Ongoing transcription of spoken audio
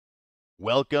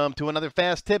Welcome to another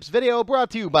Fast Tips video brought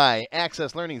to you by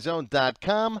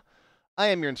accesslearningzone.com. I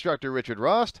am your instructor, Richard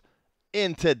Rost.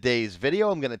 In today's video,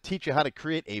 I'm going to teach you how to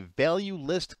create a value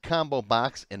list combo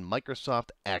box in Microsoft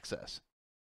Access.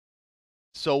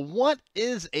 So what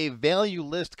is a value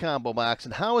list combo box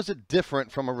and how is it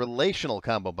different from a relational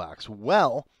combo box?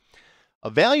 Well,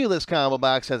 a value list combo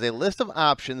box has a list of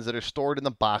options that are stored in the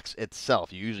box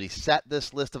itself. You usually set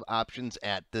this list of options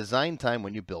at design time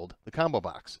when you build the combo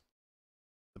box.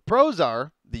 The pros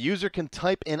are the user can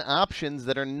type in options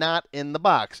that are not in the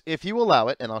box if you allow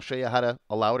it, and I'll show you how to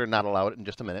allow it or not allow it in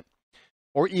just a minute,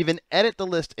 or even edit the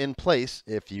list in place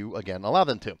if you, again, allow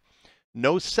them to.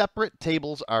 No separate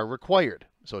tables are required,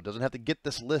 so it doesn't have to get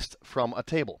this list from a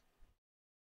table.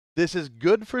 This is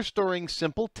good for storing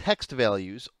simple text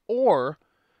values or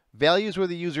values where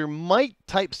the user might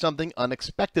type something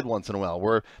unexpected once in a while,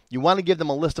 where you want to give them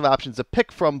a list of options to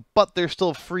pick from, but they're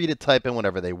still free to type in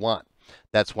whatever they want.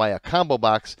 That's why a combo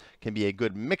box can be a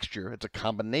good mixture. It's a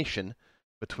combination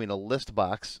between a list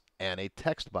box and a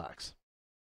text box.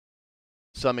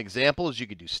 Some examples, you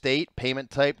could do state, payment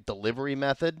type, delivery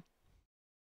method.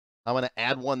 I'm going to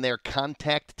add one there,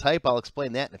 contact type. I'll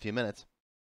explain that in a few minutes.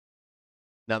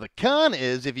 Now the con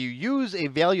is if you use a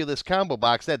value list combo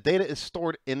box, that data is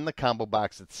stored in the combo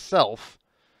box itself.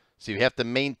 So you have to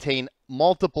maintain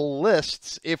multiple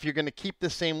lists if you're going to keep the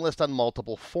same list on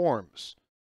multiple forms.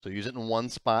 So use it in one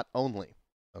spot only,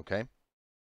 okay?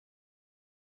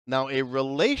 Now, a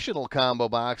relational combo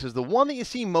box is the one that you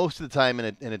see most of the time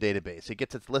in a database. It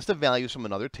gets its list of values from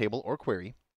another table or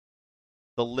query.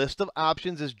 The list of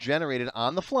options is generated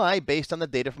on the fly based on the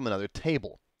data from another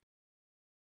table.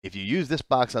 If you use this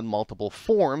box on multiple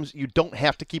forms, you don't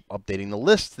have to keep updating the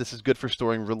lists. This is good for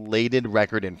storing related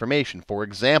record information. For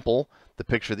example, the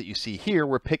picture that you see here,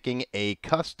 we're picking a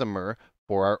customer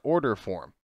for our order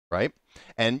form, right?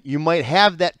 And you might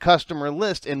have that customer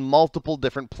list in multiple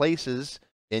different places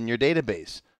in your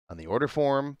database. On the order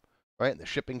form, right? In the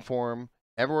shipping form,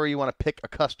 everywhere you want to pick a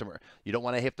customer. You don't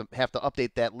want to have to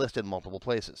update that list in multiple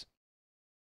places.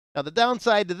 Now, the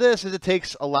downside to this is it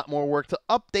takes a lot more work to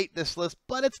update this list,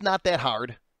 but it's not that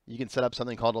hard. You can set up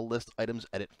something called a list items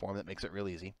edit form that makes it real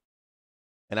easy.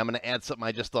 And I'm going to add something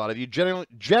I just thought of. You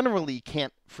generally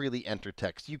can't freely enter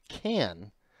text. You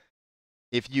can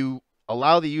if you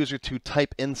allow the user to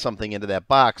type in something into that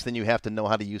box, then you have to know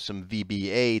how to use some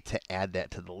VBA to add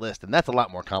that to the list. And that's a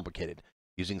lot more complicated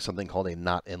using something called a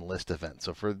not in list event.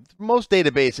 So for most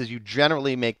databases, you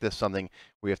generally make this something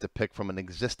where you have to pick from an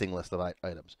existing list of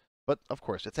items. But of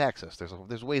course, it's Access.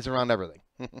 There's ways around everything.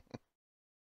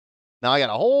 Now, I got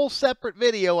a whole separate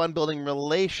video on building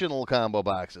relational combo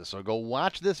boxes. So go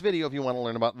watch this video if you want to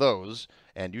learn about those,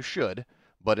 and you should.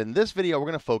 But in this video, we're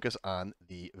going to focus on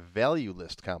the value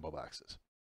list combo boxes.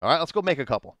 All right, let's go make a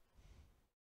couple.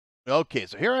 Okay,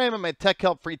 so here I am in my Tech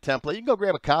Help free template. You can go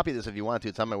grab a copy of this if you want to.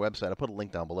 It's on my website. I'll put a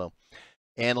link down below.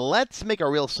 And let's make a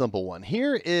real simple one.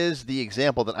 Here is the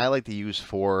example that I like to use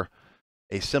for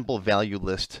a simple value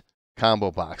list combo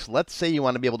box. Let's say you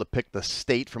want to be able to pick the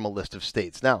state from a list of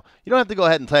states. Now, you don't have to go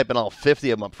ahead and type in all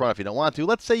 50 of them up front if you don't want to.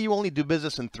 Let's say you only do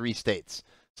business in 3 states.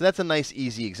 So that's a nice,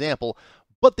 easy example.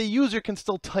 But the user can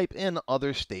still type in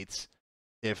other states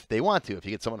if they want to, if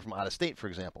you get someone from out of state, for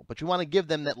example. But you want to give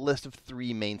them that list of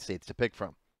 3 main states to pick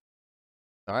from.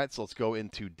 All right, so let's go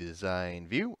into Design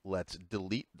View. Let's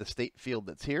delete the state field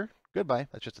that's here. Goodbye.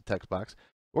 That's just a text box.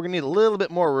 We're going to need a little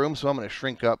bit more room, so I'm going to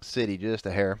shrink up City just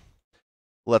a hair.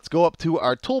 Let's go up to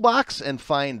our toolbox and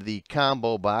find the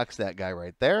combo box, that guy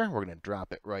right there. We're going to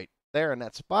drop it right there in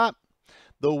that spot.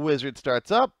 The wizard starts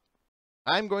up.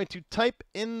 I'm going to type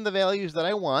in the values that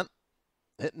I want,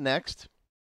 hit next.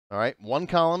 All right, 1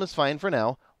 column is fine for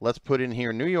now. Let's put in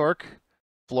here New York,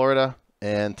 Florida,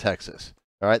 and Texas.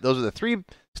 All right, those are the 3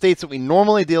 states that we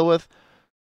normally deal with,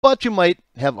 but you might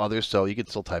have others, so you can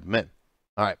still type them in.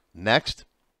 All right, next.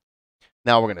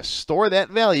 Now we're going to store that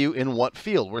value in what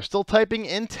field? We're still typing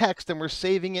in text, and we're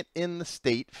saving it in the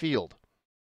state field.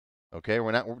 Okay,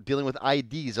 we're not dealing with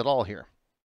IDs at all here.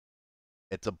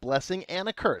 It's a blessing and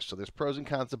a curse, so there's pros and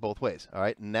cons to both ways. All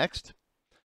right, next.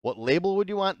 What label would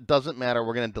you want? Doesn't matter.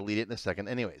 We're going to delete it in a second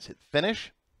anyways. Hit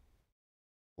Finish.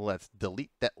 Let's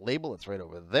delete that label. It's right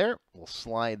over there. We'll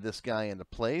slide this guy into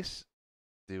place.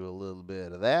 Do a little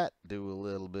bit of that. Do a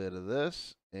little bit of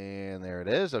this. And there it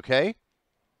is. Okay.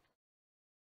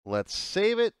 Let's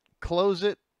save it, close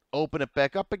it, open it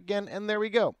back up again, and there we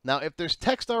go. Now, if there's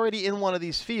text already in one of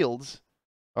these fields,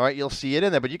 all right, you'll see it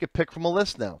in there, but you could pick from a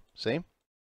list now. See?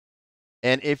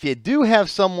 And if you do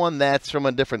have someone that's from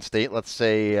a different state, let's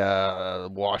say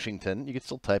Washington, you can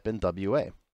still type in WA.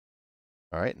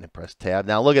 All right, and then press tab.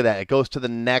 Now look at that. It goes to the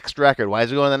next record. Why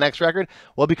is it going to the next record?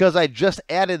 Well, because I just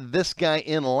added this guy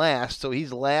in last, so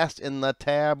he's last in the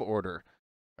tab order.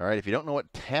 All right, if you don't know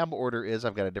what tab order is,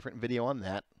 I've got a different video on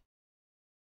that.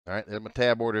 All right, there's my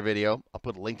tab order video. I'll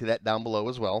put a link to that down below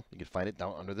as well. You can find it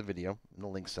down under the video in the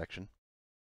links section.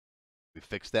 We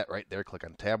fixed that right there. Click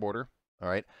on tab order. All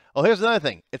right. Oh, here's another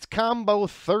thing. It's combo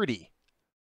 30.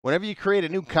 Whenever you create a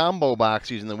new combo box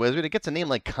using the wizard, it gets a name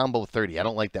like combo 30. I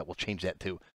don't like that. We'll change that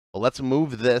too. Well, let's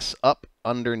move this up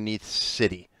underneath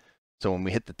city. So when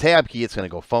we hit the tab key, it's going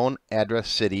to go phone, address,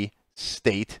 city,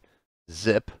 state,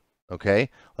 zip. Okay.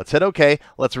 Let's hit OK.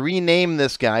 Let's rename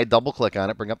this guy. Double click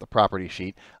on it. Bring up the property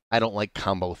sheet. I don't like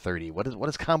combo 30. What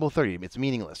is combo 30? It's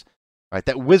meaningless. All right.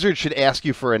 That wizard should ask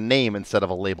you for a name instead of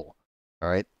a label. All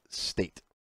right. State.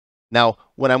 Now,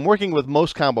 when I'm working with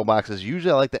most combo boxes,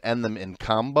 usually I like to end them in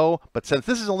combo, but since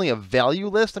this is only a value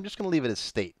list, I'm just going to leave it as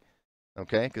state,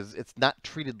 okay? Because it's not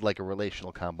treated like a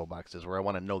relational combo box is, where I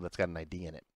want to know that's got an ID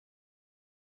in it.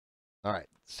 All right,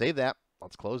 save that.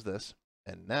 Let's close this,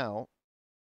 and now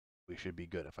we should be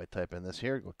good. If I type in this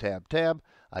here, go tab, tab,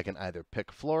 I can either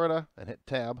pick Florida and hit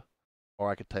tab,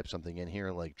 or I could type something in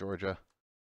here like Georgia,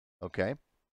 okay?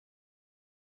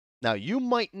 Now, you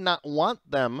might not want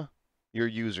them, your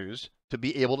users, to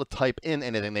be able to type in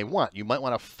anything they want. You might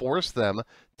want to force them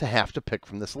to have to pick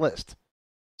from this list.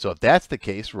 So if that's the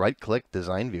case, right-click,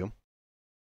 Design View.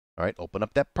 All right, open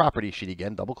up that property sheet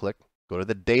again, double-click, go to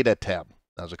the Data tab.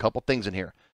 There's a couple things in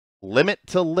here. Limit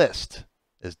to list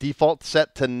is default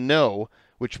set to no,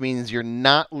 which means you're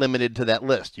not limited to that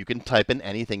list. You can type in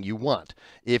anything you want.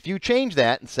 If you change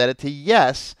that and set it to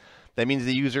yes, that means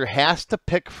the user has to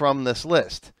pick from this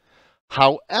list.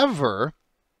 However,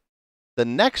 the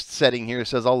next setting here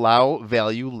says allow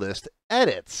value list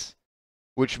edits,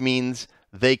 which means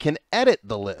they can edit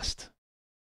the list.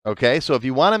 Okay, so if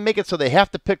you want to make it so they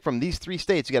have to pick from these three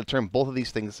states, you got to turn both of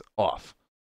these things off.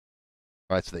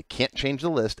 All right, so they can't change the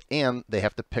list and they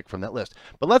have to pick from that list.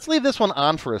 But let's leave this one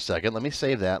on for a second. Let me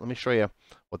save that. Let me show you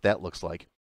what that looks like.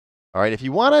 All right, if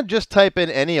you want to just type in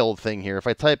any old thing here, if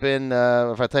I type in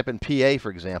PA,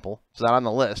 for example, it's not on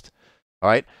the list. All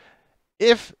right,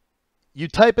 if you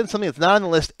type in something that's not on the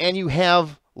list and you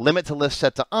have limit to list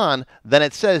set to on, then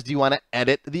it says, do you want to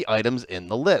edit the items in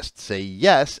the list? Say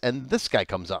yes, and this guy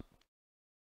comes up.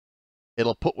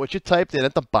 It'll put what you typed in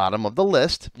at the bottom of the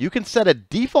list. You can set a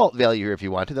default value here if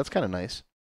you want to. That's kind of nice.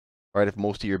 All right, if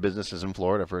most of your business is in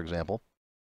Florida, for example.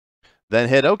 Then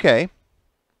hit OK.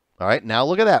 All right, now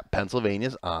look at that.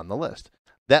 Pennsylvania's on the list.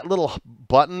 That little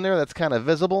button there that's kind of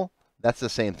visible, that's the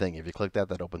same thing. If you click that,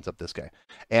 that opens up this guy.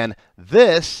 And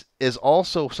this is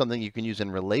also something you can use in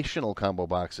relational combo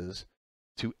boxes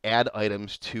to add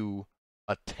items to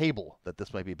a table that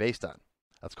this might be based on.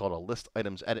 That's called a list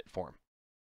items edit form.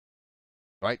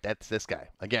 All right, that's this guy.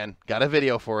 Again, got a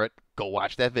video for it. Go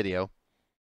watch that video.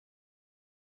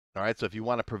 All right, so if you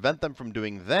want to prevent them from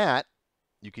doing that,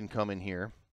 you can come in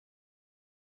here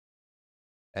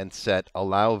and set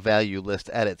allow value list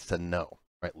edits to no. All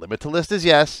right, limit to list is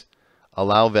yes.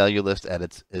 Allow value list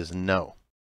edits is no.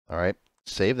 All right,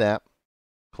 save that,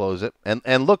 close it,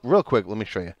 and look real quick. Let me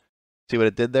show you. See what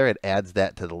it did there? It adds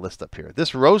that to the list up here.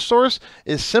 This row source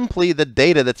is simply the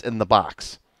data that's in the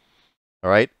box. All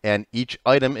right, and each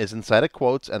item is inside of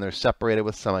quotes, and they're separated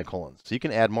with semicolons. So you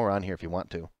can add more on here if you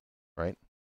want to, right?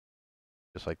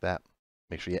 Just like that.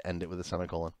 Make sure you end it with a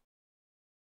semicolon.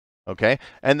 Okay,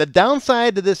 and the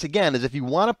downside to this, again, is if you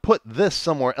want to put this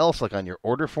somewhere else, like on your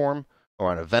order form, or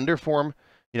on a vendor form,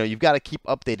 you know, you've got to keep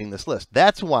updating this list.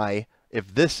 That's why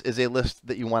if this is a list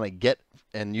that you want to get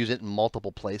and use it in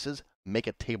multiple places, make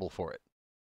a table for it.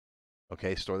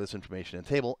 Okay, store this information in a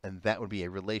table, and that would be a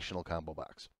relational combo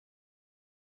box.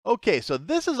 Okay, so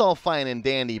this is all fine and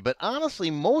dandy, but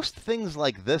honestly, most things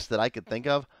like this that I could think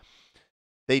of,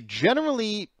 they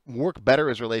generally work better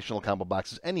as relational combo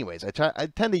boxes anyways. I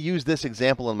tend to use this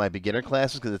example in my beginner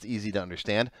classes because it's easy to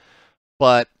understand,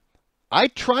 but I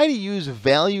try to use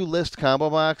value list combo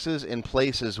boxes in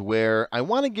places where I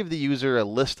want to give the user a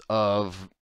list of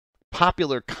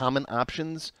popular common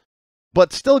options,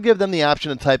 but still give them the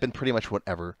option to type in pretty much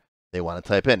whatever they want to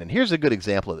type in. And here's a good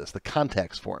example of this, the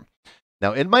contacts form.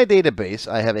 Now, in my database,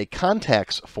 I have a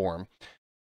contacts form.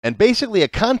 And basically, a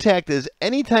contact is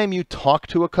anytime you talk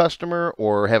to a customer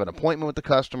or have an appointment with the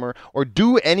customer or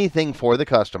do anything for the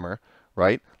customer,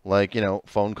 right? Like, you know,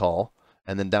 phone call.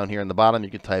 And then down here in the bottom,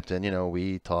 you can type in, you know,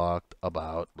 we talked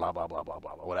about blah, blah, blah, blah,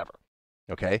 blah, blah, whatever.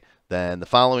 Okay. Then the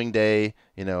following day,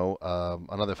 you know,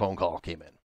 another phone call came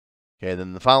in. Okay.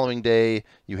 Then the following day,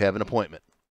 you have an appointment.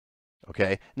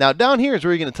 Okay, now down here is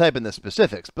where you're going to type in the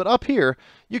specifics, but up here,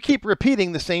 you keep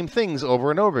repeating the same things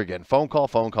over and over again. Phone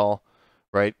call,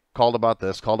 right? Called about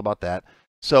this, called about that.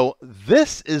 So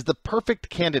this is the perfect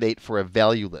candidate for a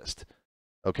value list.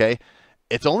 Okay,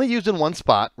 it's only used in one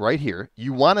spot right here.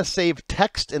 You want to save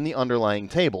text in the underlying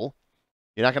table.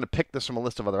 You're not going to pick this from a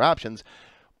list of other options,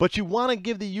 but you want to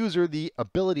give the user the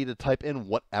ability to type in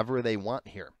whatever they want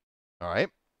here. All right.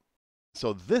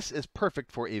 So this is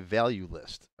perfect for a value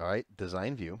list. All right,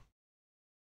 design view.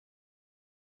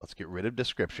 Let's get rid of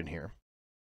description here.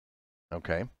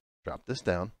 Okay, drop this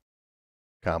down.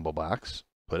 Combo box,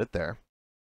 put it there.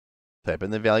 Type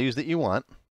in the values that you want.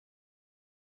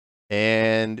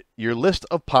 And your list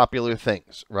of popular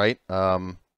things, right?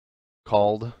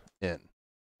 Called in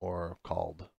or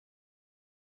call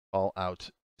out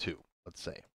to, let's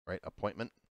say, right?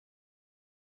 Appointment.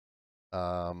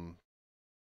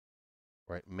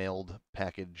 Right, mailed,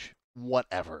 package,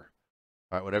 whatever.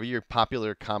 All right, whatever your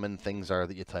popular common things are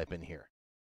that you type in here.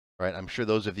 All right, I'm sure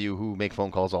those of you who make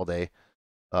phone calls all day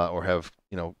or have,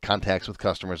 contacts with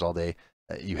customers all day,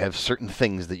 you have certain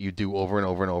things that you do over and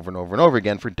over and over and over and over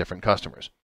again for different customers.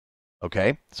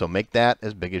 Okay, so make that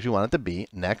as big as you want it to be.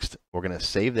 Next, we're going to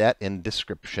save that in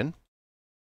description.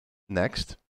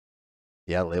 Next.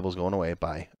 Yeah, label's going away.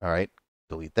 Bye. All right,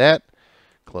 delete that.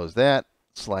 Close that.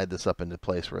 Slide this up into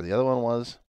place where the other one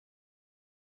was.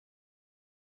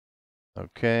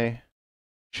 Okay.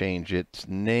 Change its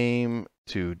name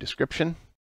to description.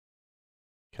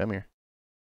 Come here.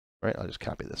 Right, I'll just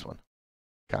copy this one.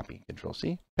 Copy,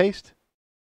 Control-C, paste.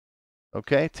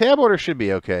 Okay, tab order should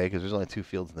be okay because there's only 2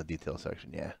 fields in the detail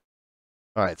section. Yeah.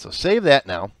 All right, so save that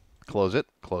now. Close it,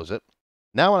 close it.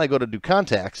 Now when I go to do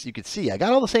contacts, you can see I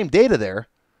got all the same data there,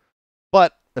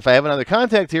 but if I have another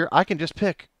contact here, I can just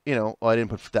pick, well, I didn't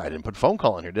put phone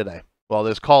call in here, did I? Well,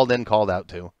 there's called in, called out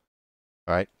to. All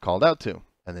right, called out to.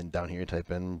 And then down here, you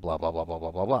type in blah, blah, blah, blah,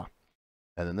 blah, blah, blah.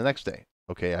 And then the next day,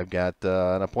 okay, I've got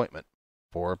an appointment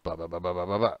for blah, blah, blah, blah, blah,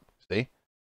 blah, blah. See?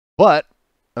 But,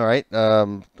 all right,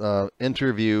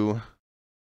 interview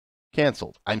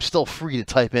canceled. I'm still free to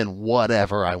type in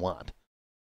whatever I want.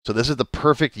 So this is the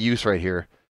perfect use right here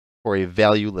for a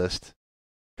value list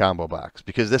combo box,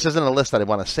 because this isn't a list that I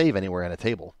want to save anywhere in a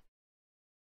table.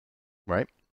 Right?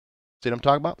 See what I'm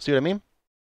talking about? See what I mean?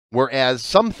 Whereas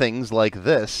some things like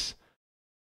this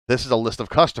is a list of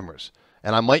customers,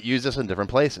 and I might use this in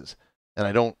different places. And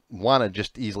I don't want to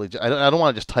just easily, I don't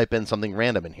want to just type in something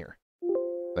random in here.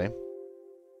 Okay?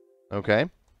 Okay?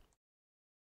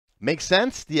 Makes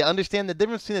sense? Do you understand the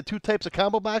difference between the 2 types of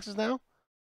combo boxes now?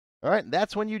 All right,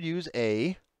 that's when you'd use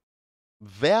a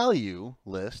value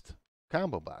list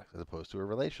combo box as opposed to a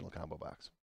relational combo box.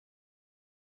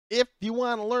 If you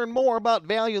want to learn more about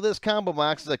value list combo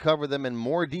boxes, I cover them in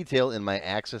more detail in my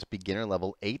Access Beginner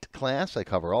Level 8 class. I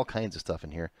cover all kinds of stuff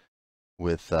in here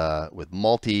with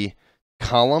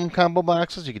multi-column combo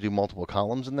boxes. You can do multiple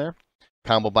columns in there.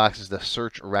 Combo boxes to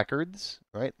search records,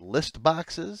 right? List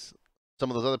boxes,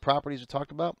 some of those other properties we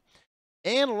talked about,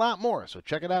 and a lot more. So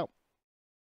check it out.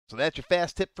 So that's your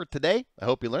fast tip for today. I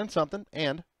hope you learned something,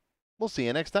 and we'll see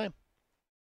you next time.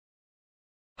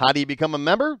 How do you become a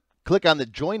member? Click on the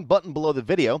Join button below the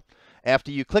video.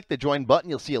 After you click the Join button,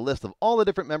 you'll see a list of all the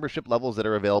different membership levels that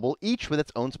are available, each with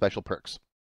its own special perks.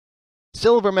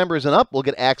 Silver members and up will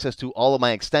get access to all of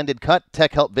my extended cut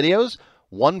tech help videos,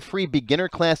 1 free beginner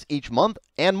class each month,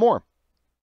 and more.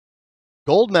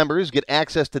 Gold members get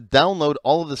access to download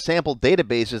all of the sample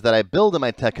databases that I build in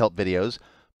my tech help videos,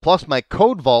 plus my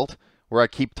code vault, where I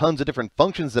keep tons of different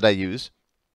functions that I use.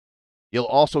 You'll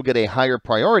also get a higher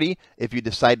priority if you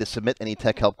decide to submit any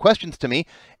tech help questions to me,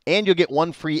 and you'll get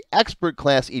 1 free expert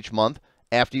class each month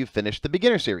after you finish the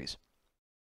beginner series.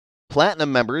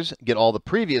 Platinum members get all the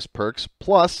previous perks,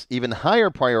 plus even higher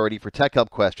priority for tech help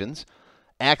questions,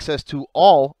 access to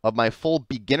all of my full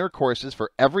beginner courses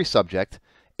for every subject,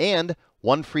 and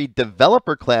 1 free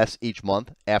developer class each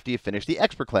month after you finish the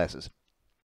expert classes.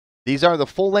 These are the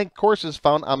full-length courses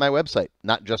found on my website,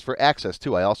 not just for Access,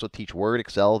 too. I also teach Word,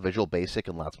 Excel, Visual Basic,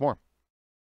 and lots more.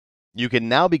 You can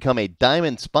now become a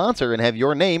Diamond sponsor and have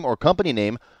your name or company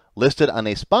name listed on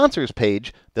a sponsors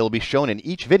page that will be shown in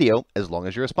each video as long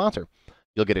as you're a sponsor.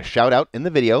 You'll get a shout-out in the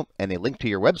video and a link to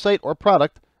your website or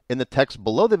product in the text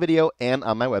below the video and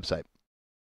on my website.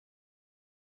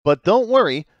 But don't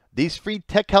worry, these free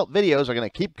tech help videos are going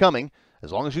to keep coming.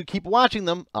 As long as you keep watching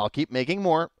them, I'll keep making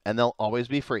more, and they'll always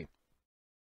be free.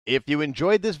 If you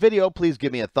enjoyed this video, please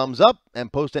give me a thumbs up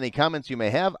and post any comments you may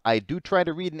have. I do try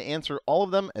to read and answer all of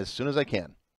them as soon as I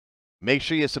can. Make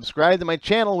sure you subscribe to my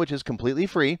channel, which is completely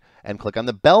free, and click on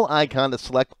the bell icon to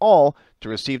select all to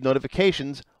receive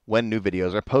notifications when new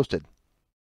videos are posted.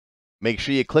 Make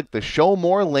sure you click the Show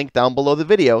More link down below the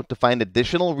video to find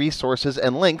additional resources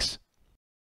and links.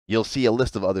 You'll see a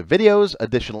list of other videos,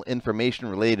 additional information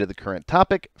related to the current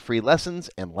topic, free lessons,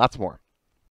 and lots more.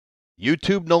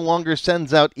 YouTube no longer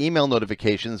sends out email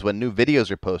notifications when new videos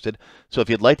are posted, so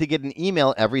if you'd like to get an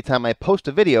email every time I post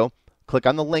a video, click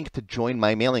on the link to join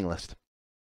my mailing list.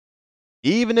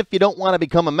 Even if you don't want to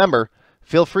become a member,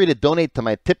 feel free to donate to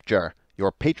my tip jar.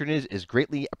 Your patronage is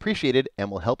greatly appreciated and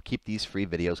will help keep these free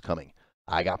videos coming.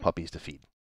 I got puppies to feed.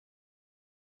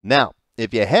 Now,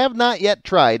 if you have not yet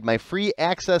tried my free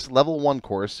Access Level 1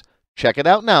 course, check it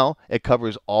out now. It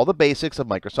covers all the basics of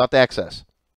Microsoft Access.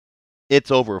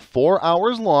 It's over 4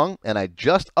 hours long, and I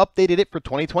just updated it for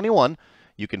 2021.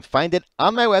 You can find it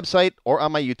on my website or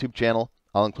on my YouTube channel.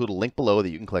 I'll include a link below that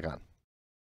you can click on.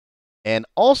 And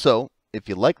also, if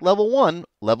you like Level 1,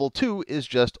 Level 2 is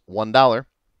just $1.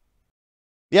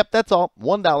 Yep, that's all,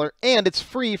 $1, and it's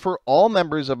free for all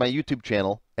members of my YouTube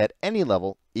channel at any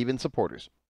level, even supporters.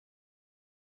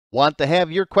 Want to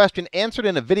have your question answered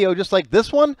in a video just like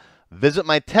this one? Visit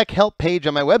my tech help page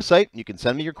on my website. You can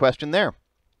send me your question there.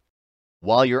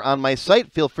 While you're on my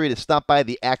site, feel free to stop by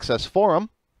the Access Forum.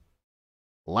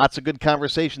 Lots of good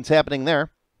conversations happening there.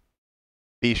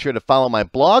 Be sure to follow my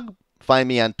blog, find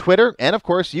me on Twitter, and of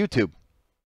course, YouTube.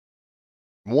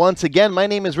 Once again, my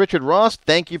name is Richard Ross.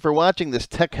 Thank you for watching this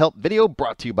tech help video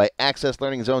brought to you by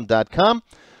accesslearningzone.com.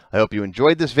 I hope you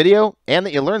enjoyed this video and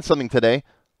that you learned something today.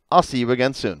 I'll see you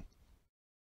again soon.